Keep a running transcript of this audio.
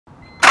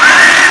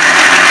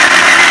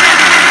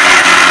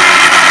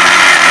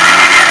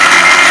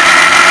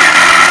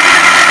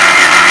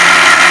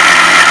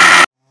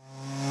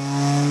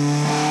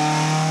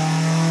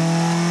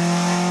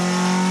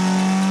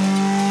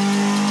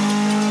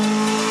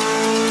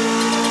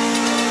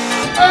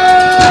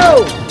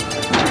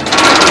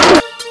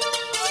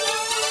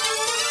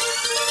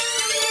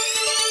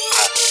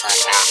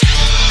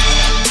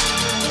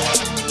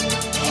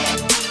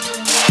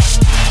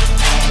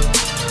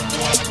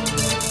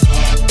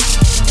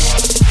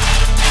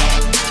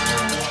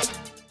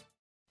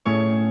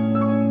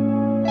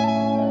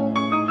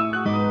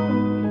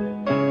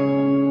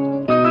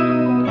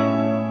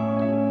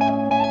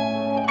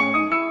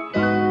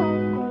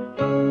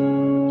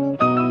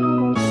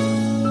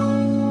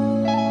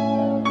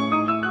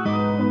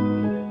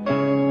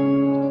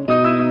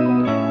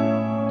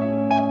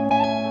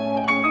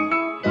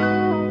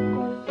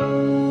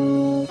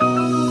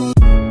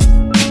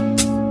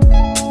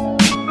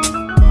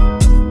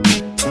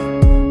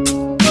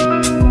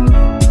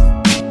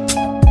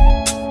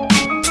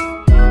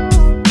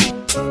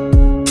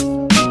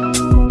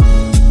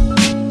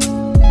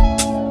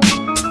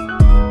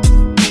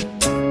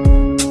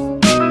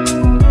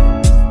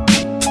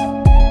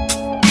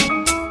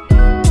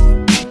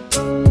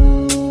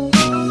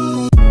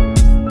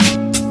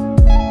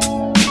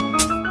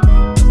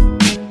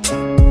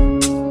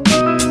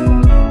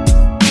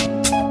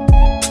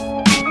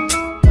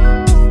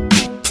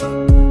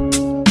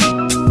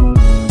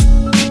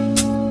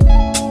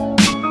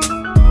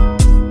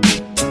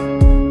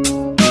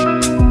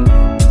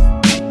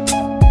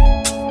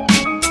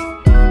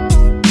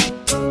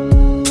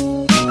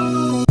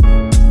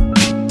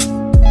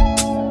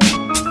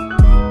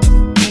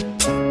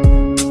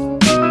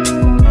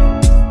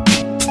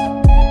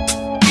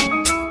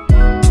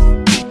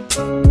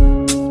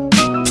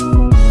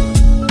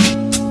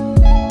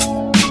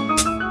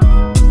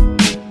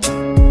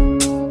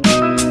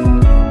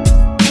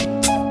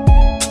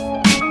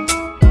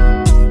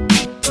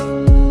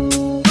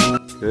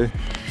Okay.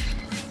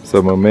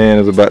 So my man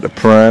is about to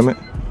prime it.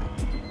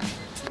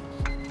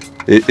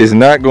 It's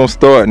not gonna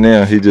start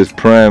now. He just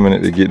priming it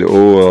to get the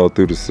oil all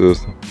through the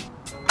system.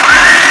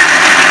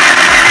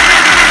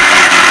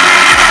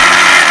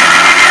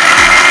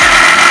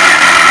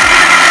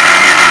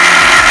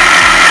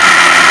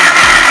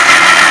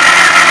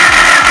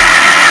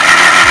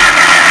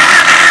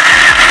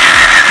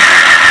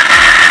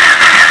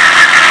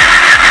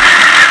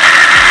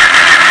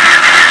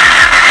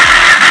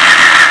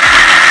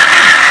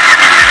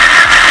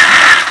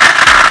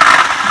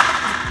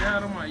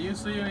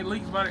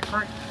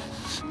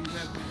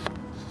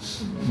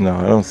 No,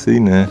 I don't see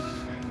none.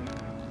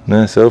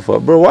 None so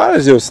far. Bro, why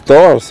is your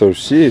starter so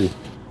shitty?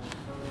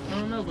 I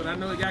don't know, but I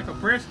know it got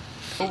compression.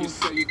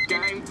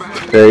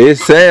 Hey, it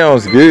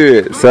sounds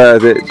good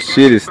besides that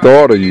shitty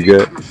starter you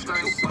got.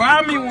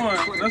 Buy me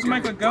one. Let's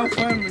make a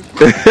GoFundMe.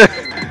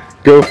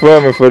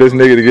 GoFundMe for this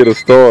nigga to get a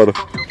starter.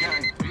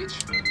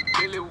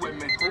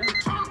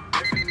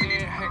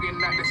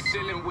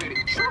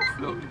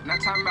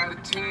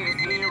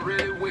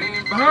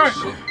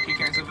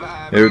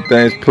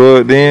 Everything's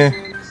plugged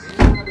in.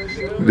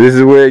 This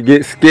is where it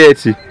gets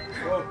sketchy.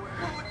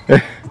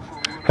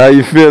 How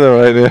you feeling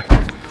right now?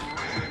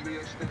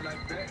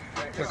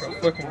 Like a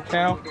fucking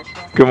cow.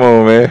 Come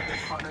on, man.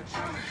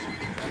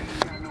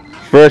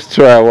 First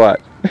try,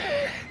 what?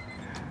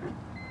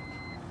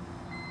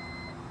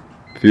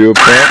 Fuel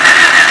pump.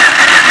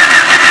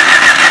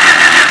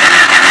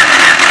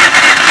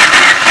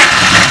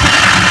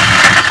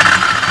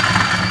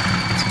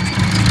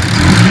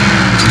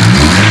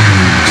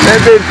 That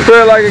bitch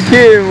felt like a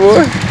kid,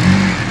 boy.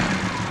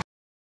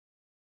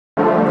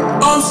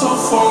 I'm so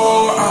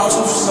far out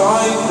of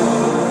sight.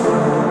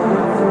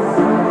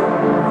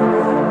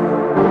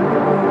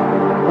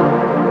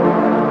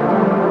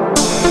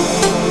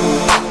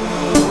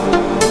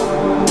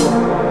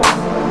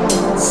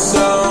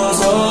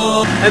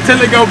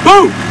 Until it go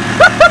boom.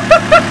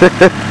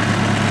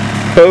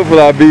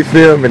 Hopefully I'll be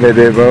filming at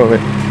that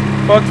moment.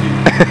 Fuck you.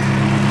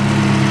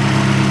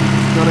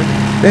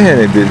 Damn,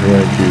 that bitch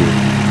run good.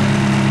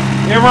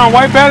 It run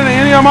way better than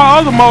any of my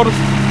other motors.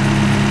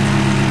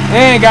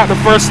 And got the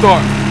first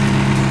start.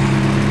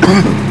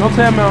 Don't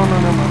tell me I don't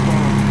know that my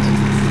phone.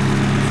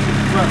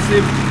 Right,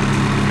 see?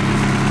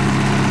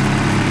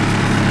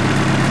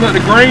 Look, the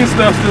green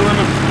stuff still in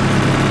it.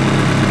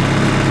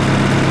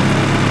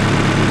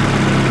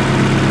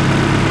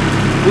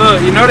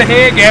 Look, you know the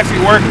head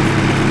gasket working.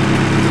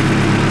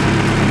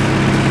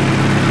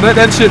 Let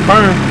that shit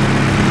burn.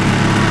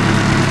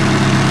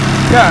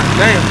 God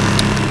damn.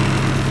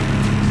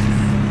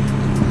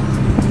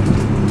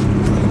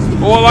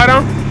 Oil light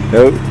on?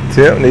 Nope,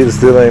 temp neither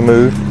still ain't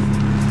moved.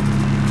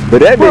 But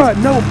that bitch.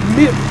 No,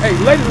 hey,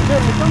 ladies and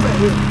gentlemen, come back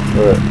here.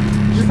 What?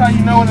 This how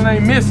you know when it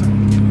ain't missing.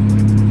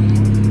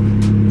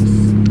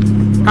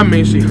 I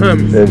mean, she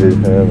humming. That bitch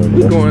humming.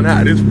 We going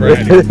out this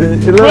Friday.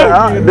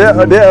 Look,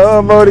 that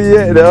other motor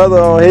yet, the other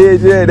on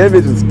head yet, that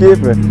bitch was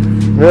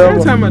skipping.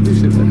 Every time I do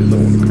shit like this, I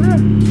want to cry.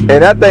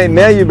 And I think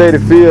now you better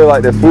feel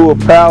like the full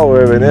power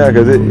of it now,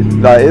 cause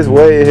it's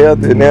way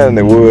healthier now than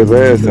it was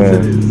last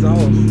time.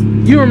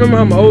 You remember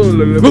how my old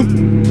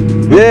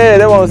boom? Yeah,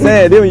 that's what I'm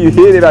saying. Then when you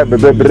hit it like, you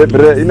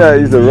know, it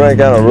used to run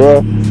kind of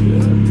rough.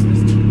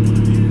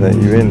 Like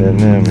you in there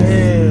now, man.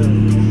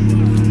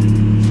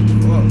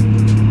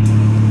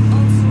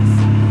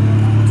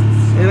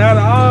 And out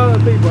of all the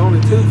people,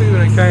 only 2 people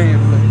that came.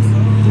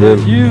 Yeah.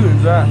 You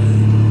and Josh.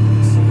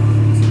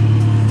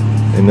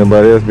 Ain't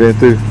nobody else been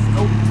through.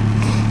 Nope.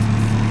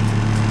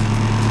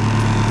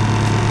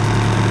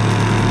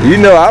 You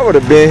know, I would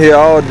have been here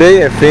all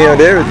day and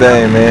filmed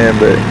everything, man,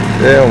 but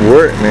that don't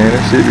work, man.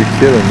 That shit be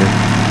killing me.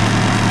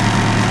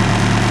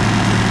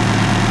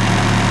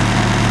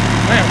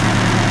 Damn.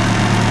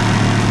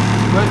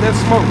 Let that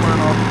smoke run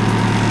off.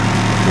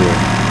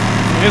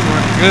 Yeah. It's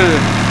running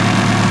good.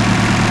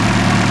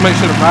 Make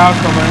sure the valves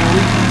come in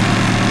weak.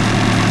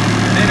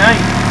 It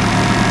ain't.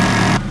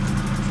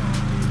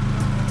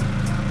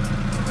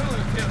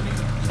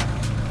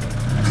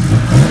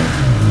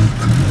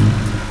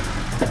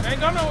 Ain't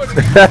gonna know what it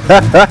is.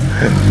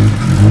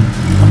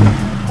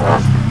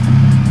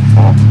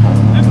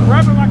 Just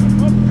rub it like a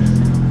book.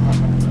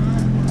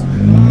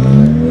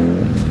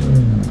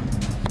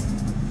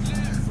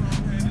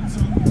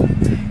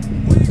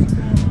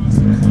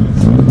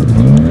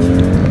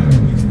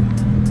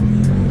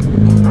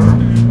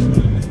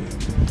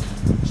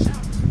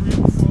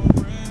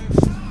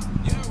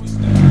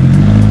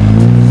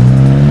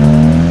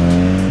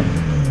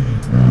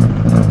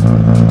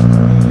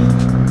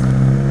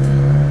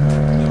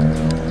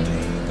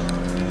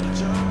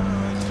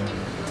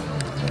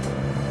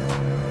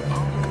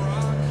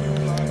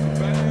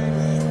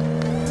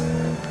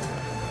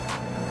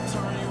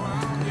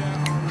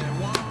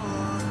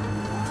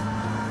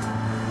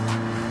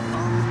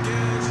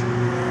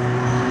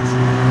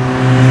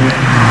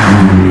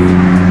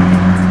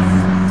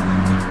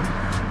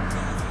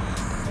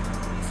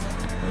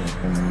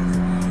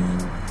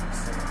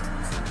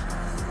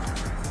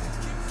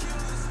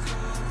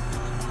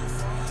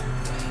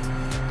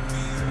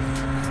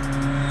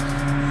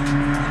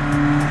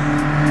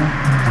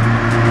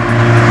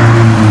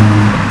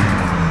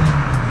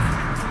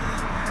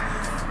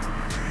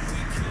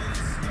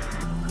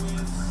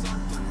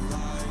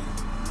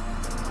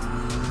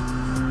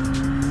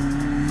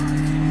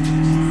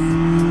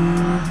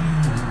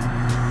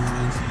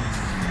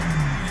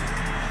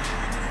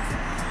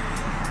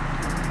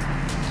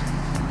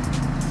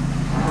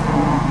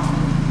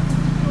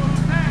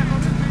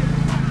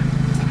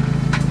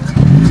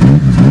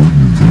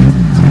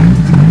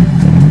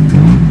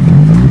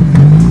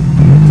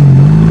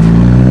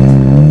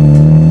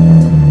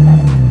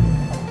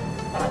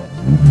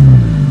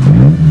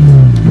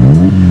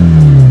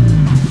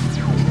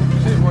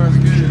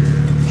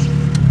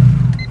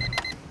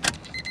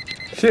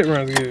 shit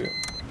runs good.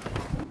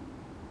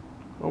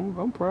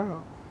 I'm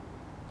proud.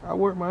 I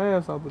worked my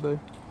ass off today.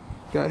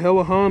 Got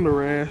hella Honda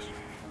rash.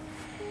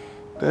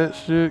 That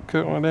shit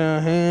cut my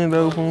damn hand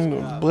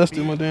open,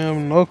 busted my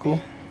damn knuckle.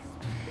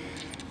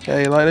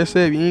 Hey, like I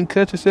said, if you ain't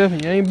cut yourself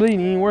and you ain't bleeding,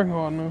 you ain't working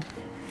hard enough.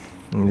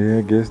 Yeah,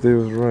 I guess they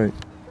was right.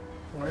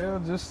 Well,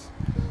 just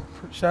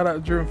shout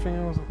out to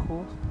DrivenFilms, of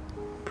course.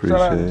 Appreciate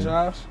Shout out to it.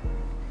 Josh.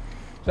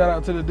 Shout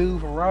out to the dude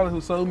from Raleigh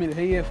who sold me the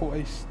head for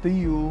a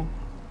steal.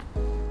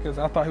 Because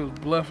I thought he was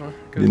bluffing.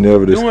 You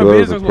never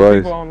disclosed the with price.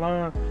 people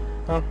online,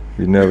 huh?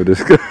 You never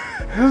discussed.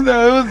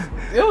 No,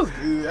 it was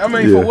good. I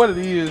mean, for what it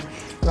is,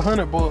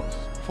 $100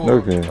 for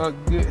a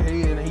good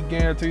head, and he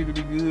guaranteed to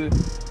be good.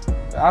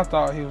 I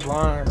thought he was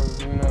lying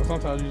because, you know,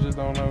 sometimes you just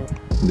don't know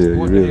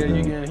what the hell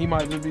you getting. He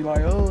might just be like,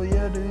 oh,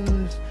 yeah,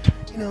 dude,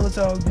 you know, it's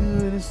all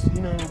good. It's,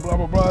 you know, blah,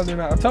 blah, blah. Then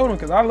I told him,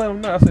 because I let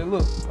him know. I said,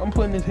 look, I'm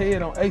putting this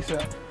head on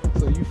ASAP.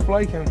 So you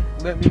flaking,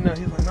 let me know.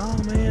 He's like,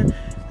 no, man,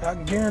 I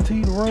can guarantee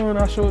you the run.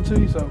 I'll show it to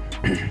you. So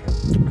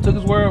I took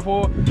his word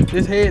for it.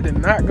 This head did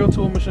not go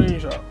to a machine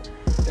shop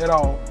at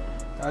all.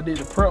 I did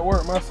the prep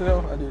work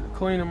myself. I did the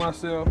cleaning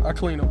myself. I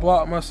cleaned the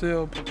block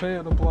myself,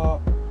 prepared the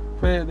block,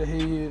 prepared the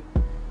head,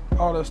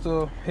 all that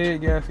stuff,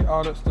 head gasket,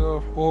 all that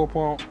stuff, oil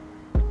pump,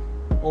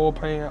 oil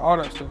pan, all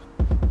that stuff.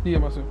 Did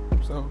myself.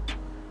 So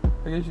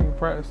I guess you can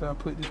practice how I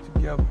put this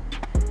together.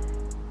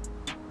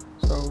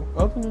 So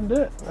other than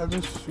that, I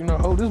just, you know,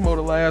 hope this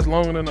motor lasts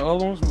longer than the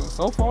other ones. But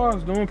so far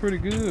it's doing pretty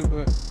good.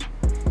 But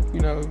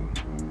you know,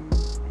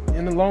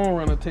 in the long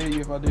run, I'll tell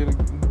you if I did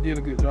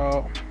a good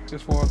job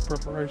as far as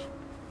preparation.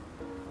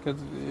 Because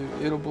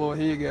it'll blow a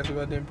head gas if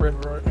I didn't prep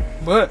it right.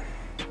 But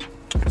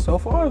so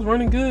far it's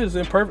running good. It's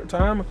in perfect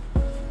time.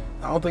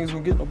 I don't think it's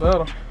gonna get no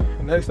better.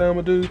 The next thing I'm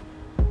gonna do,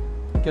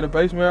 get a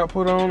basement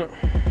output on it,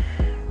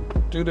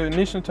 do the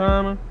ignition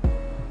timing,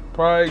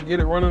 probably get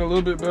it running a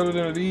little bit better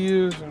than it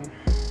is, and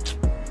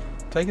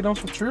take it on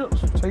some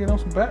trips, take it on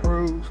some back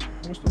roads.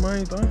 That's the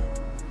main thing.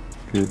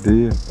 Good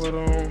deal. But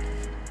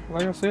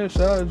like I said,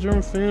 shout out to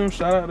DrivenFilms,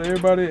 shout out to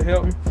everybody that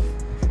helped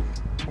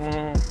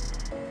me.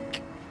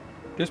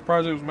 This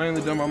project was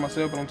mainly done by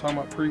myself, but I'm talking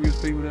about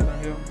previous people that I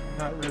helped.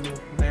 Not really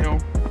now,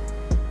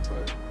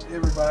 but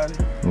everybody.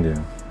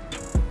 Yeah.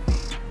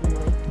 You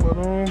know,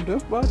 but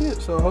that's about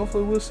it. So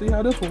hopefully we'll see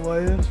how this one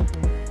lasts.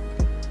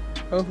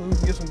 Hopefully we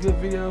can get some good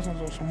videos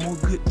and some more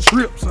good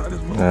trips out of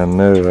this movie. I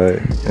know,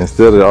 right?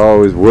 Instead of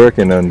always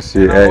working on the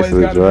shit,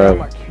 actually driving.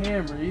 My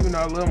camera, even though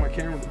I love my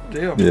camera to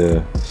death.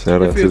 Yeah,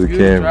 shout out to the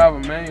camera.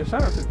 Driving, man.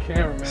 Shout out to the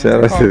camera, man.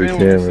 Shout out to the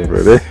camera,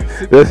 bro.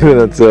 That's been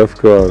a tough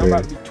call, man. I'm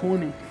about to be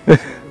 20.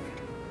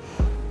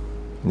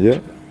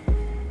 Yeah.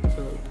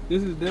 So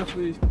this is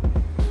definitely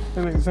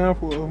an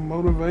example of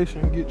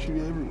motivation gets you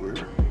everywhere.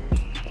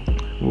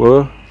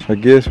 Well, I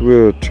guess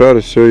we'll try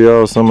to show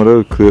y'all some of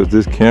those clips.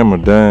 This camera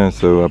dying,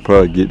 so I'll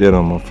probably get that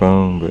on my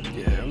phone. But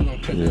yeah, we're gonna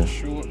cut that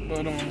short.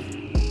 But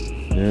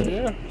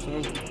yeah.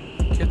 So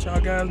catch y'all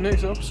guys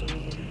next episode.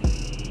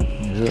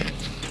 Yeah.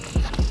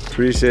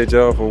 Appreciate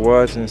y'all for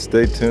watching.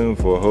 Stay tuned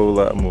for a whole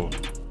lot more.